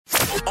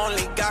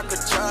Only God could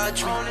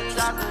judge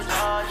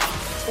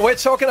me. We're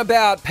talking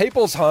about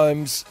people's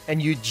homes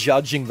and you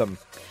judging them.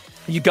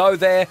 You go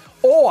there,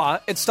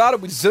 or it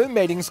started with Zoom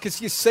meetings because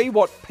you see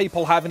what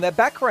people have in their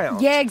background.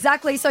 Yeah,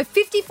 exactly. So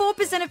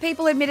 54% of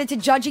people admitted to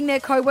judging their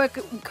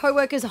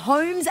co-workers'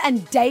 homes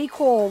and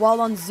decor while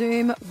on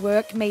Zoom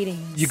work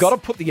meetings. You got to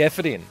put the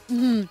effort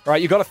in,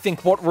 right? You got to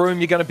think what room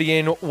you're going to be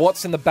in,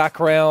 what's in the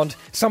background.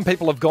 Some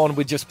people have gone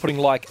with just putting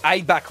like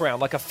a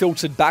background, like a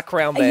filtered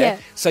background there,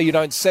 so you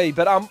don't see.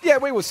 But yeah,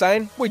 we were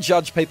saying we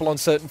judge people on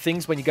certain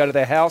things when you go to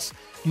their house.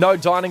 No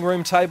dining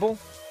room table.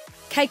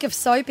 Cake of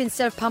soap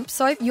instead of pump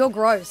soap, you're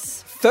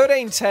gross.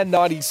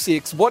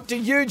 131096. What do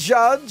you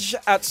judge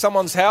at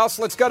someone's house?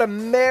 Let's go to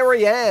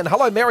Marianne.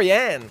 Hello,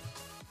 Marianne.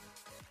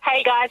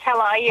 Hey guys,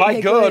 how are you? Hi,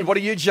 good. What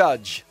do you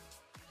judge?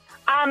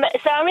 So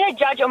I'm going to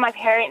judge on my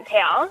parents'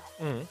 house.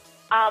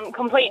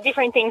 Complete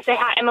different things. So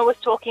how Emma was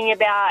talking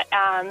about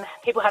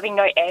people having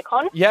no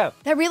aircon. Yeah.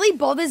 That really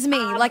bothers me.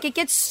 Like, it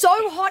gets so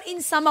hot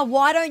in summer.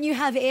 Why don't you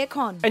have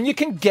aircon? And you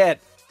can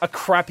get a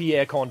crappy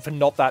aircon for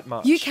not that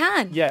much. You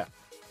can. Yeah.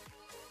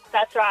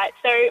 That's right.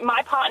 So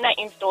my partner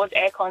installs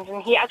aircons,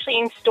 and he actually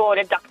installed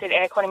a ducted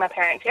aircon in my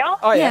parents' house.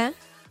 Oh, yeah.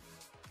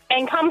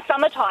 And come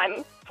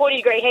summertime,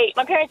 40-degree heat,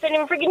 my parents don't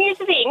even freaking use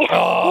the thing.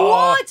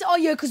 What? Oh,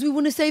 yeah, because we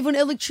want to save on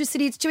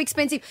electricity. It's too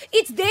expensive.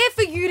 It's there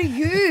for you to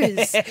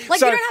use. Like,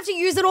 So- you don't have to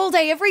use it all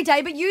day, every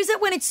day, but use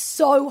it when it's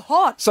so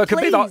hot. So it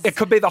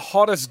could be the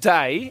hottest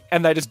day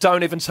and they just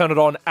don't even turn it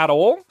on at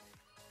all?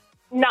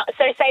 No,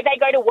 so say they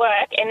go to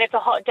work and it's a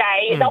hot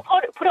day, they'll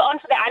put it on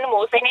for the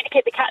animals. They need to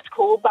keep the cats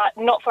cool, but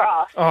not for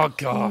us. Oh,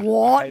 God.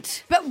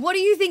 What? But what do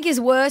you think is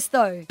worse,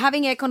 though?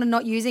 Having aircon and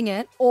not using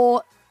it,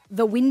 or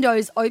the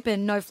windows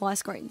open, no fly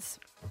screens?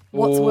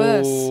 What's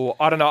worse?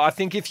 I don't know. I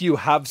think if you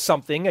have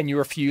something and you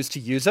refuse to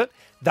use it,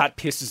 that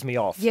pisses me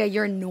off. Yeah,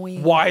 you're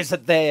annoying. Why is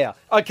it there?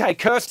 Okay,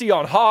 Kirsty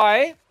on. Hi.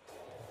 Hey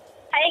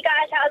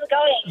guys, how's it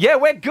going? Yeah,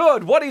 we're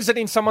good. What is it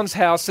in someone's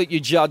house that you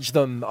judge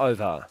them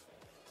over?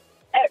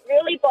 It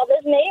really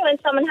bothers me when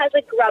someone has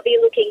a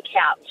grubby-looking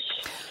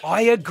couch.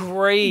 I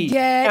agree.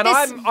 Yeah, and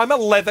I'm a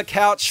leather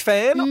couch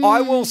fan.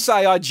 I will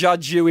say I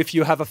judge you if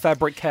you have a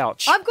fabric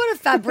couch. I've got a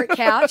fabric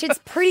couch. It's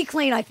pretty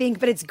clean, I think,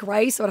 but it's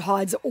grey, so it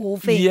hides all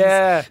things.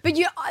 Yeah. But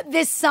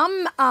there's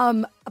some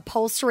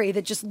upholstery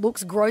that just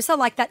looks grosser,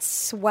 like that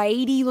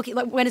suede-y looking,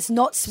 like when it's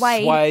not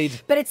suede.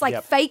 But it's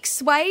like fake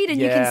suede, and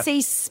you can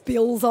see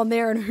spills on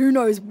there, and who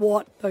knows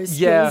what those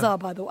spills are,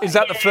 by the way. Is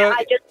that the first?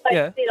 I just sit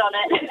on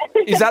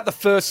it. Is that the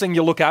first thing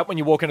you look at when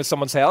you walk into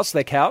someone's house,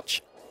 their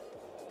couch?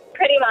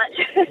 Pretty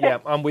much. Yeah,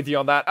 I'm with you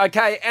on that.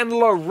 Okay, and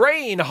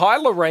Lorene. Hi,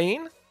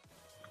 Lorene.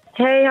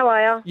 Hey, how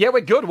are you? Yeah,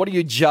 we're good. What do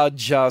you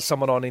judge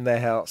someone on in their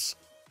house?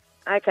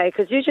 Okay,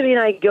 because usually,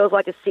 girls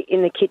like to sit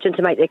in the kitchen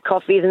to make their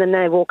coffees and then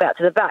they walk out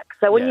to the back.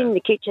 So when you're in the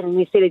kitchen and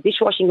you see the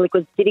dishwashing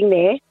liquid sitting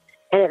there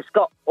and it's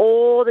got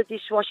all the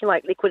dishwashing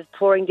liquid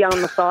pouring down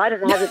on the side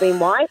and it hasn't been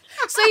wiped.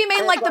 So you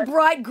mean like the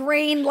bright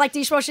green, like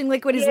dishwashing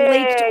liquid is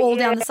leaked all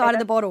down the side of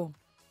the bottle?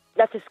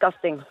 That's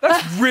disgusting.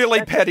 That's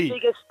really petty. The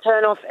biggest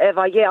turn off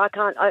ever. Yeah, I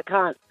can't.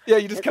 Yeah,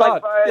 you just It's can't.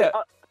 like, bro, yeah.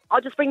 I'll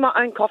just bring my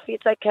own coffee.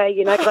 It's okay,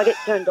 because I get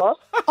turned off.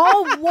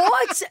 Oh,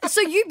 what? So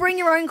you bring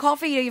your own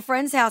coffee to your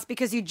friend's house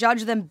because you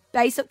judge them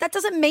based on... That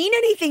doesn't mean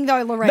anything,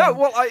 though, Lorraine. No,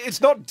 well,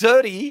 it's not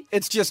dirty.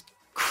 It's just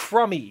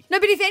crummy. No,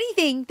 but if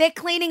anything, they're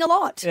cleaning a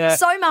lot. Yeah.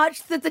 So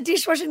much that the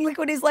dishwashing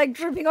liquid is like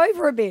dripping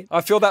over a bit.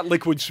 I feel that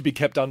liquid should be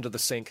kept under the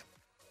sink.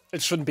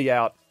 It shouldn't be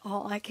out.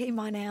 Oh, I keep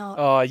mine out.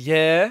 Oh,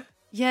 yeah?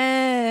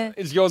 Yeah.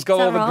 Is yours got Is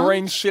all that the wrong?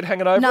 green shit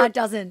hanging over No, it? it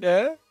doesn't.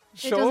 Yeah? It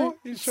Sure? doesn't.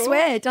 You sure?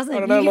 Swear, it doesn't. I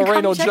don't know, You can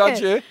Lorraine come will check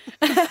judge it.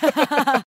 you.